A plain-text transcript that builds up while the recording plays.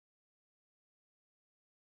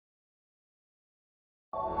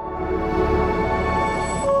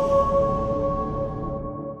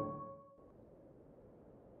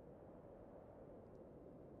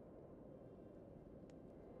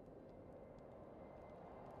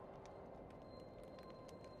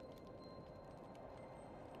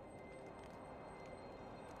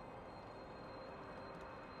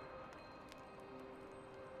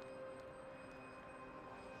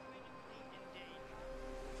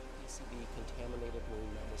see the contaminated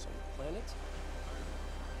marine mammals on the planet.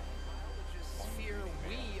 Biologists fear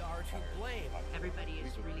we are to blame. Everybody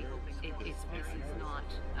is really hoping this species is not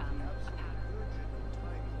a pattern.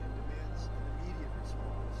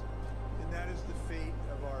 And that is the fate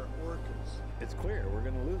of our orcas. It's clear we're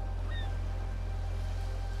going to lose.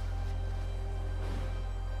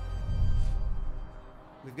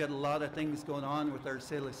 We've got a lot of things going on with our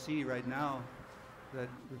Salish Sea right now that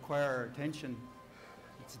require our attention.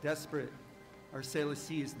 It's desperate. Our Salish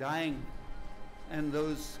Sea is dying. And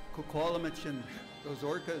those Kukwalamichen, those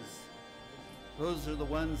orcas, those are the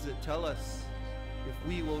ones that tell us if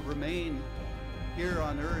we will remain here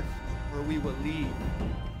on Earth or we will leave.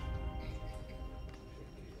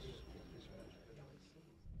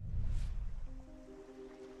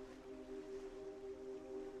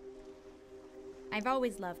 I've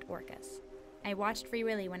always loved orcas. I watched Free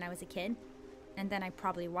Willy when I was a kid, and then I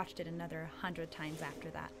probably watched it another 100 times after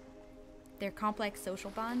that. Their complex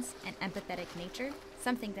social bonds and empathetic nature,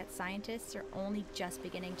 something that scientists are only just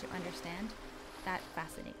beginning to understand, that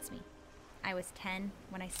fascinates me. I was 10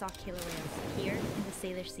 when I saw killer whales here in the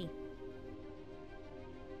Salish Sea.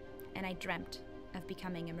 And I dreamt of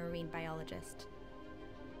becoming a marine biologist.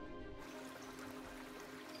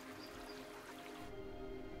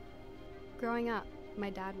 Growing up, my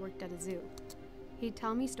dad worked at a zoo. He'd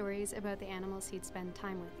tell me stories about the animals he'd spend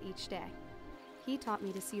time with each day. He taught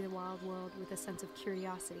me to see the wild world with a sense of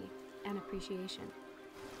curiosity and appreciation.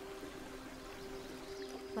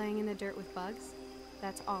 Playing in the dirt with bugs,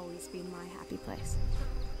 that's always been my happy place.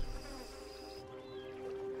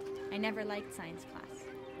 I never liked science class,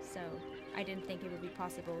 so I didn't think it would be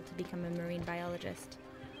possible to become a marine biologist.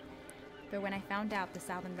 But when I found out the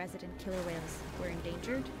southern resident killer whales were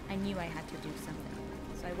endangered, I knew I had to do something.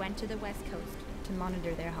 So I went to the west coast to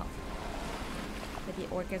monitor their health. But the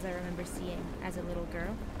orcas I remember seeing as a little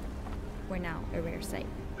girl were now a rare sight.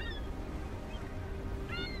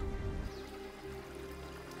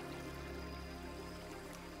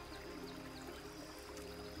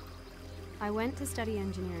 I went to study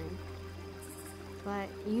engineering, but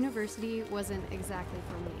university wasn't exactly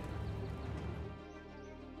for me.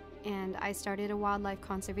 And I started a wildlife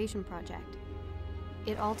conservation project.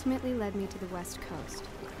 It ultimately led me to the West Coast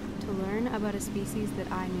to learn about a species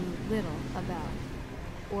that I knew little about,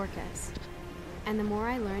 orcas. And the more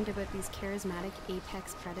I learned about these charismatic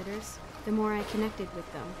apex predators, the more I connected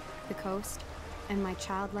with them, the coast, and my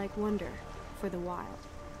childlike wonder for the wild.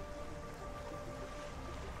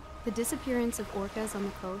 The disappearance of orcas on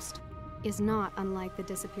the coast is not unlike the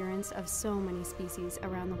disappearance of so many species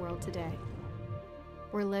around the world today.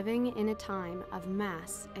 We're living in a time of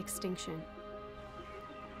mass extinction.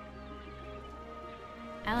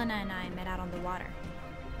 Elena and I met out on the water.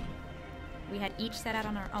 We had each set out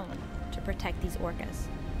on our own to protect these orcas,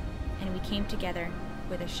 and we came together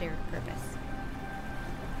with a shared purpose.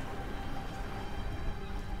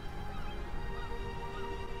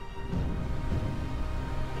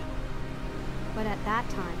 But at that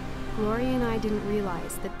time, Gloria and I didn't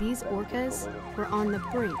realize that these orcas were on the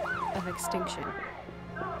brink of extinction,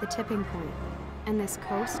 the tipping point, and this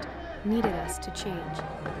coast needed us to change.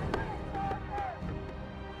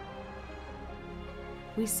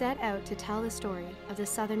 We set out to tell the story of the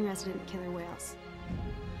southern resident killer whales.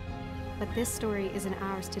 But this story isn't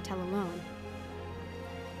ours to tell alone.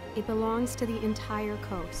 It belongs to the entire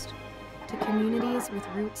coast, to communities with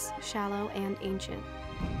roots shallow and ancient,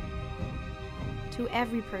 to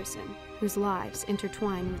every person whose lives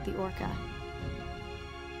intertwine with the orca.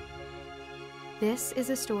 This is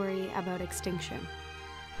a story about extinction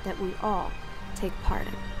that we all take part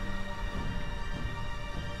in.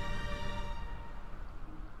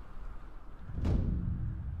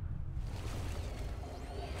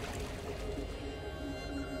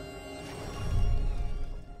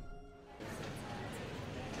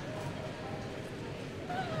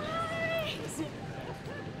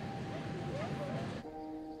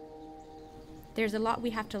 There's a lot we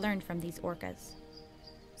have to learn from these orcas,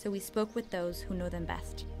 so we spoke with those who know them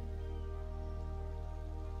best.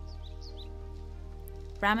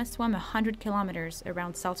 Brahma swam 100 kilometers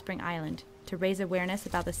around Salt Spring Island to raise awareness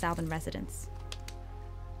about the southern residents.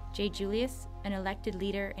 Jay Julius, an elected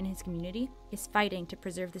leader in his community, is fighting to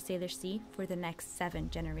preserve the Salish Sea for the next 7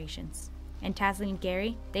 generations. And Tasleen and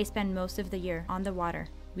Gary, they spend most of the year on the water,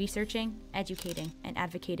 researching, educating, and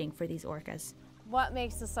advocating for these orcas. What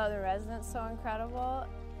makes the southern residents so incredible?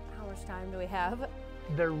 How much time do we have?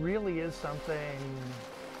 There really is something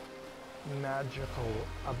magical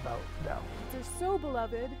about them. They're so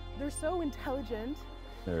beloved, they're so intelligent.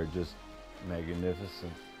 They're just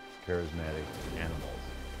magnificent, charismatic animals.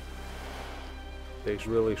 They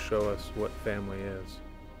really show us what family is.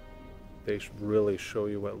 They really show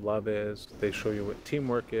you what love is. They show you what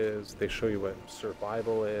teamwork is. They show you what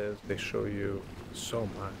survival is. They show you so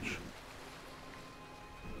much.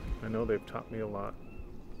 I know they've taught me a lot,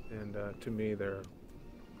 and to me they're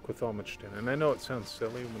Quethomachtin. And I know it sounds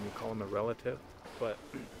silly when you call them a relative, but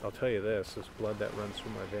I'll tell you this blood that runs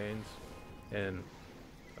through my veins, and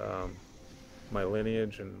my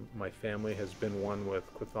lineage and my family has been one with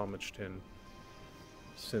Quethomachtin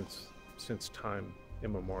since time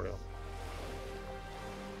immemorial.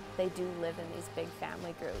 They do live in these big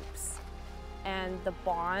family groups. And the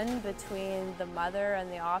bond between the mother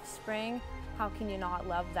and the offspring, how can you not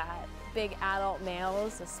love that? Big adult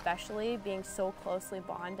males especially being so closely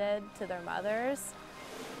bonded to their mothers,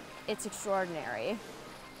 it's extraordinary.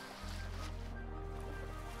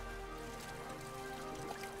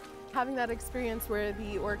 Having that experience where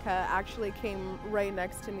the orca actually came right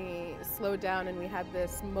next to me, slowed down, and we had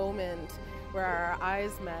this moment where our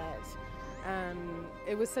eyes met.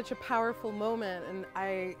 It was such a powerful moment, and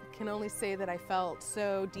I can only say that I felt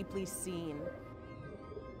so deeply seen.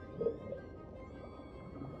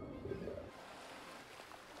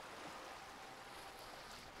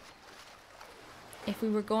 If we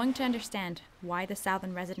were going to understand why the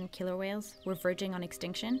southern resident killer whales were verging on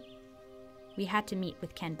extinction, we had to meet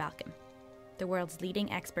with Ken Balcom, the world's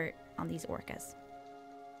leading expert on these orcas.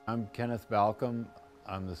 I'm Kenneth Balcom.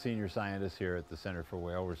 I'm the senior scientist here at the Center for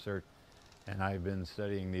Whale Research, and I've been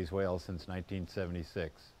studying these whales since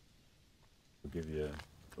 1976. We'll give you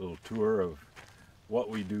a little tour of what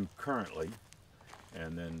we do currently,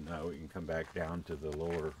 and then we can come back down to the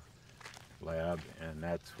lower lab, and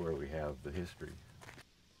that's where we have the history.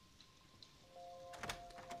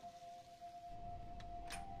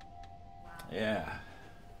 Yeah.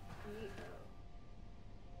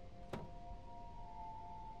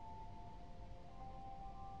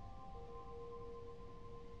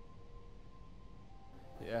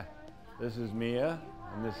 Yeah, this is Mia,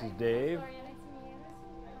 and this is Dave.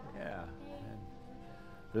 Yeah, and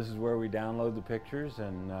this is where we download the pictures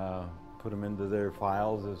and put them into their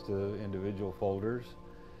files as to individual folders.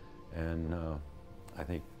 And I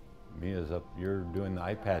think Mia's up, you're doing the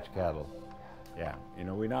eye patch cattle. Yeah, you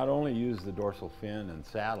know, we not only use the dorsal fin and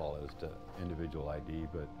saddle as to individual ID,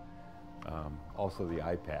 but also the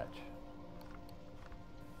eye patch.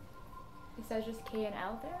 It says just K and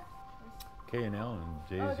L there? K and L, and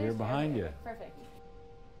Jay's here behind you. Perfect.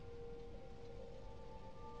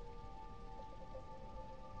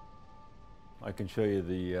 I can show you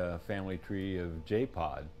the family tree of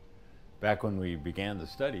J-pod. Back when we began the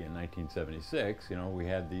study in 1976, you know, we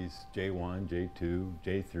had these J1, J2,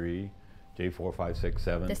 J3, J4, 5, 6,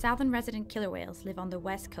 7. The southern resident killer whales live on the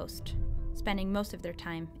west coast, spending most of their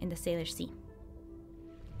time in the Salish Sea.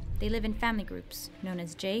 They live in family groups known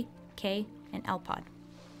as J, K, and L pod,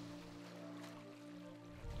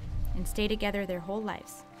 and stay together their whole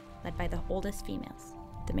lives, led by the oldest females,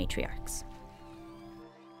 the matriarchs.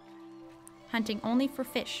 Hunting only for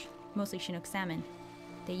fish, mostly Chinook salmon,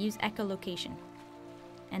 they use echolocation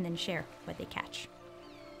and then share what they catch.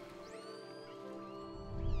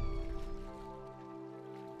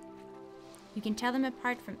 You can tell them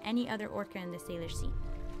apart from any other orca in the Salish Sea.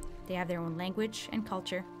 They have their own language and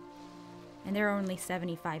culture, and there are only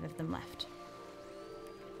 75 of them left.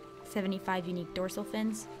 75 unique dorsal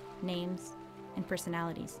fins, names, and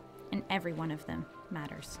personalities, and every one of them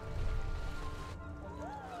matters.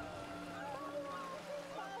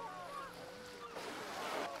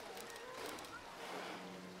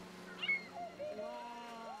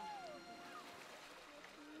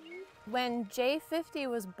 When J50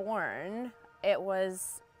 was born, it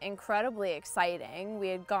was incredibly exciting. We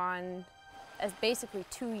had gone as basically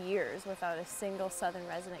 2 years without a single southern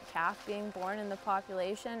resident calf being born in the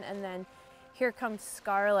population, and then here comes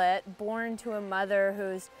Scarlet, born to a mother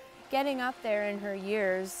who's getting up there in her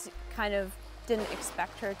years, kind of didn't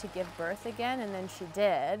expect her to give birth again, and then she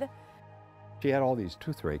did. She had all these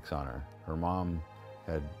tooth rakes on her. Her mom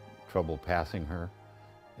had trouble passing her,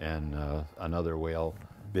 and another whale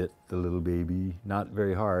bit the little baby, not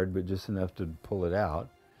very hard, but just enough to pull it out,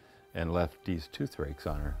 and left these tooth rakes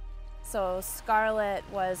on her. So Scarlet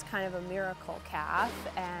was kind of a miracle calf,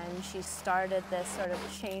 and she started this sort of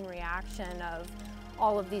chain reaction of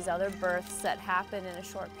all of these other births that happened in a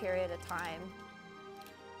short period of time.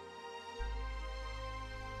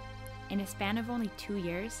 In a span of only 2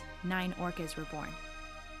 years, 9 orcas were born,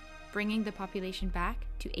 bringing the population back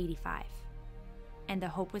to 85. And the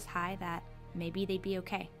hope was high that maybe they'd be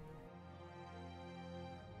okay.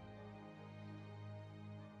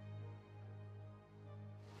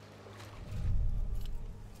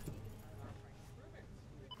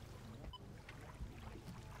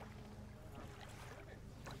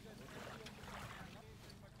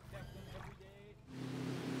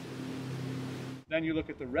 Then you look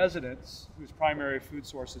at the residents, whose primary food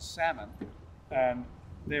source is salmon, and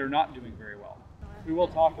they are not doing very well. We will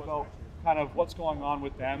talk about kind of what's going on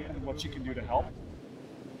with them and what you can do to help.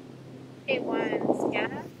 J1,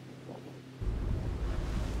 Scanna.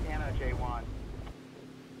 Scanna J1.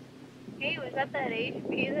 Hey, was that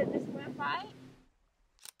HP that just went by?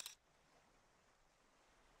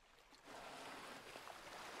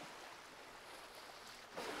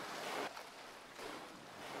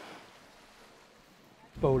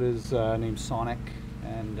 Boat is named Sonic,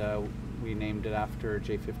 and we named it after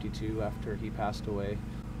J52 after he passed away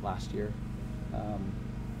last year.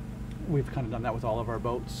 We've kind of done that with all of our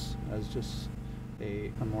boats as just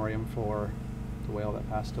a memoriam for the whale that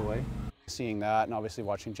passed away. Seeing that, and obviously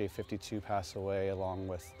watching J52 pass away along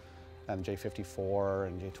with J54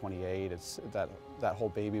 and J28, it's that whole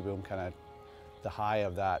baby boom kind of, the high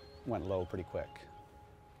of that went low pretty quick.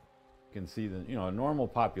 You can see that, you know, a normal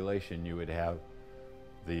population, you would have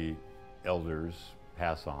the elders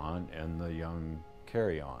pass on and the young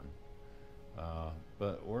carry on.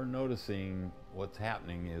 But we're noticing what's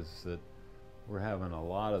happening is that we're having a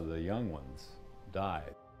lot of the young ones die.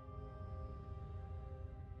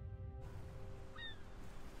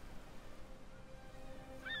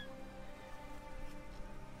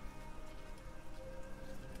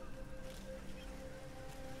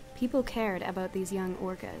 People cared about these young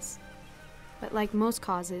orcas. But like most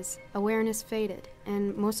causes, awareness faded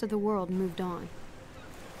and most of the world moved on.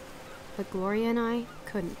 But Gloria and I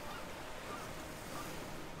couldn't.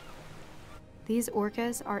 These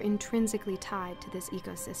orcas are intrinsically tied to this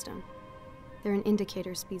ecosystem. They're an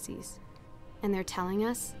indicator species, and they're telling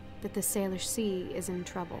us that the Salish Sea is in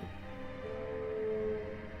trouble.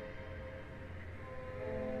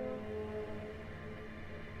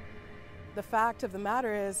 The fact of the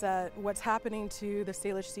matter is that what's happening to the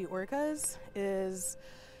Salish Sea orcas is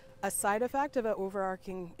a side effect of an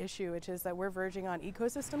overarching issue, which is that we're verging on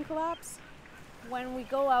ecosystem collapse. When we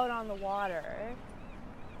go out on the water,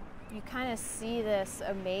 you kind of see this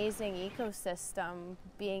amazing ecosystem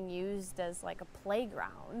being used as like a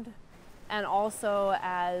playground and also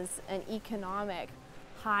as an economic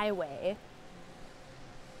highway.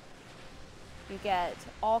 You get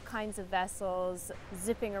all kinds of vessels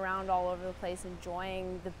zipping around all over the place,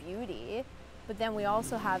 enjoying the beauty. But then we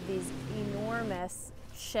also have these enormous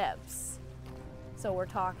ships. So we're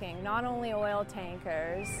talking not only oil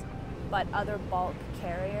tankers, but other bulk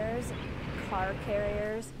carriers, car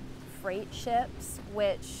carriers, freight ships,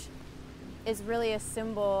 which is really a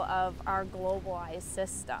symbol of our globalized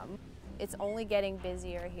system. It's only getting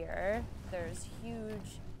busier here. There's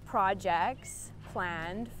huge projects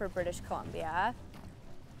planned for British Columbia.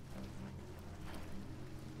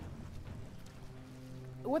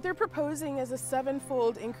 What they're proposing is a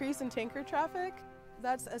 7-fold increase in tanker traffic.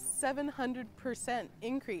 That's a 700%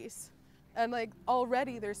 increase. And like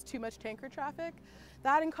already there's too much tanker traffic.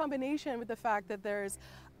 That in combination with the fact that there's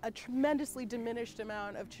a tremendously diminished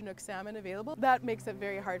amount of Chinook salmon available, that makes it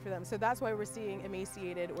very hard for them. So that's why we're seeing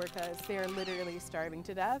emaciated orcas. They are literally starving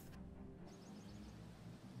to death.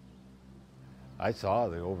 I saw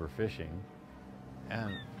the overfishing,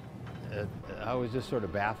 and I was just sort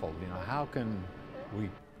of baffled. You know, how can we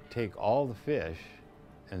take all the fish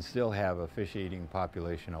and still have a fish-eating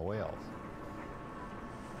population of whales?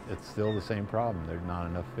 It's still the same problem. There's not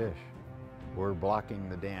enough fish. We're blocking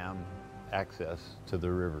the dam access to the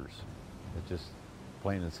rivers. It's just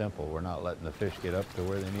plain and simple. We're not letting the fish get up to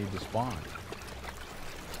where they need to spawn.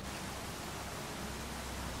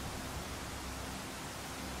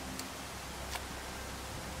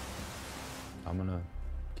 I'm gonna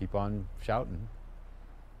keep on shouting.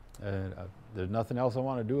 There's nothing else I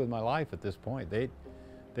want to do with my life at this point. They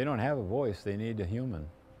don't have a voice. They need a human.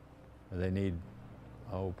 They need,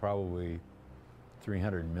 probably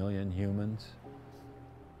 300 million humans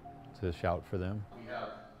to shout for them. We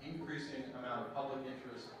have increasing amount of public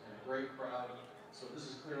interest and a great crowd, so this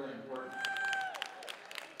is clearly important.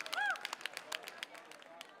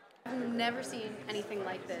 I've never seen anything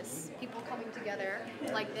like this. People coming together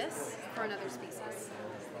like this for another species.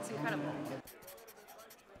 It's incredible.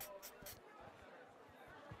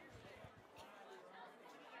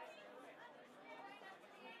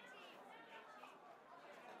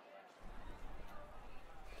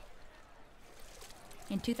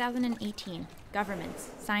 In 2018,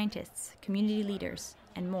 governments, scientists, community leaders,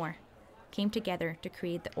 and more came together to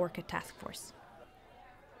create the Orca Task Force.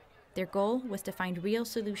 Their goal was to find real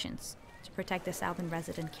solutions to protect the southern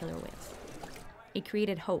resident killer whales. It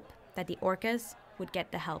created hope that the orcas would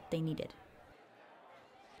get the help they needed.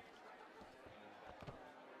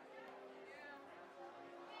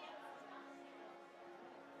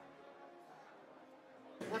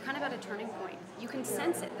 turning point. You can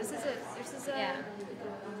sense it. This is a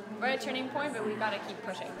we're at a turning point, but we've got to keep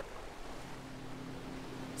pushing.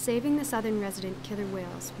 Saving the southern resident killer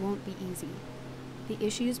whales won't be easy. The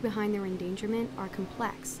issues behind their endangerment are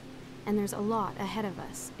complex, and there's a lot ahead of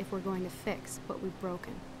us if we're going to fix what we've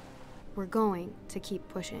broken. We're going to keep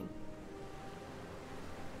pushing.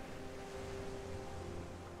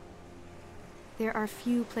 There are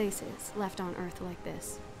few places left on Earth like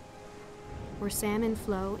this, where salmon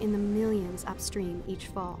flow in the millions upstream each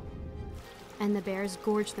fall, and the bears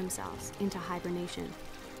gorge themselves into hibernation.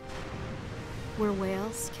 Where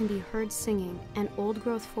whales can be heard singing and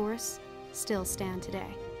old-growth forests still stand today.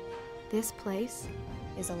 This place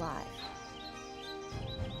is alive.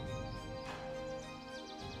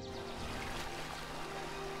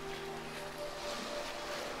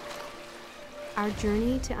 Our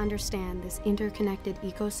journey to understand this interconnected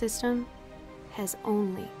ecosystem has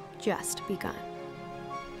only just begun.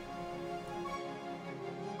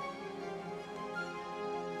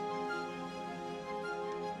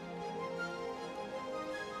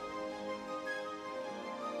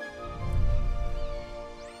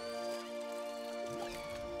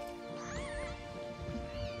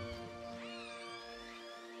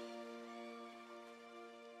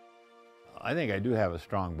 I think I do have a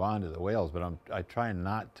strong bond to the whales, but I try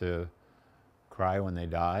not to cry when they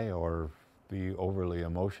die or be overly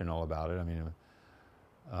emotional about it. I mean,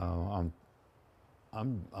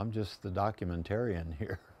 I'm just the documentarian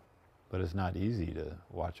here, but it's not easy to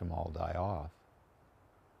watch them all die off.